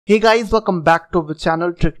Hey guys, welcome back to the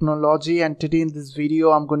channel Technology, and today in this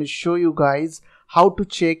video I'm going to show you guys how to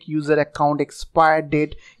check user account expired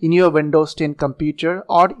date in your Windows 10 computer,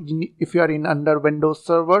 or if you are in under Windows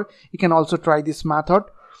Server you can also try this method.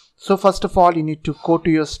 So first of all, you need to go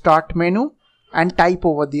to your start menu and type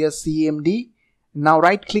over there CMD. Now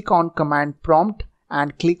right click on command prompt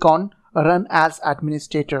and click on run as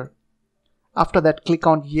administrator. After that click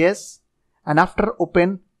on yes, and after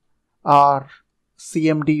open our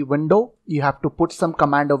CMD window you have to put some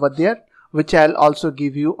command over there, which I'll also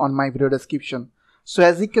give you on my video description. So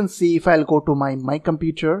as you can see, if I'll go to my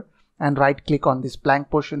computer and right click on this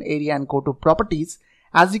blank portion area and go to properties,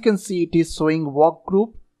 as you can see it is showing work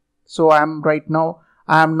group. So I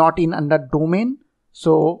am not in under domain.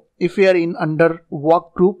 So if you are in under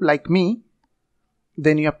work group like me,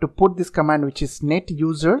 then you have to put this command, which is net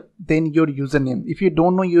user, then your username. If you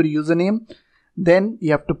don't know your username, then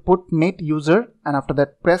you have to put net user, and after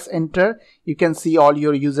that press enter. You can see all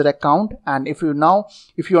your user account, and if you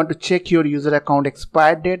want to check your user account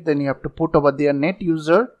expired date, then you have to put over there net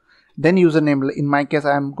user, then username. In my case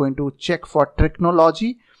I am going to check for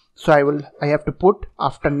technology, so I have to put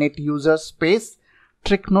after net user space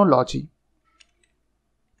technology.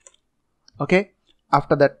 Okay,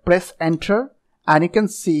 after that press enter, and you can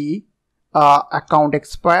see account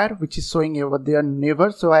expire, which is showing over there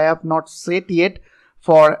never. So I have not set yet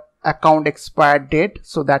for account expired date,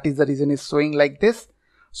 so that is the reason it's showing like this.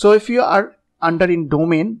 So if you are under in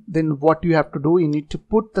domain, then what you have to do, you need to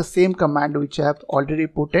put the same command which I have already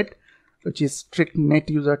put it, which is net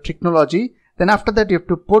user technology. Then after that you have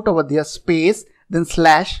to put over there space, then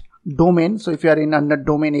slash domain. So if you are in under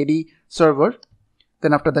domain AD server,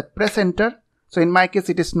 then after that press enter. So in my case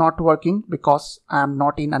it is not working because I am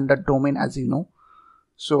not in under domain, as you know.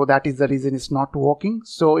 So that is the reason it's not working.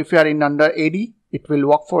 So if you are in under AD, it will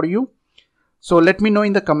work for you. So let me know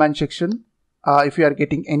in the comment section if you are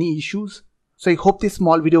getting any issues. So I hope this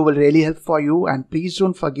small video will really help for you, and please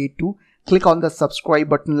don't forget to click on the subscribe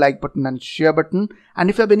button, like button and share button. And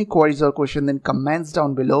if you have any queries or question, then comments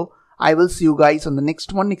down below. I will see you guys on the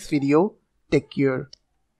next video. Take care.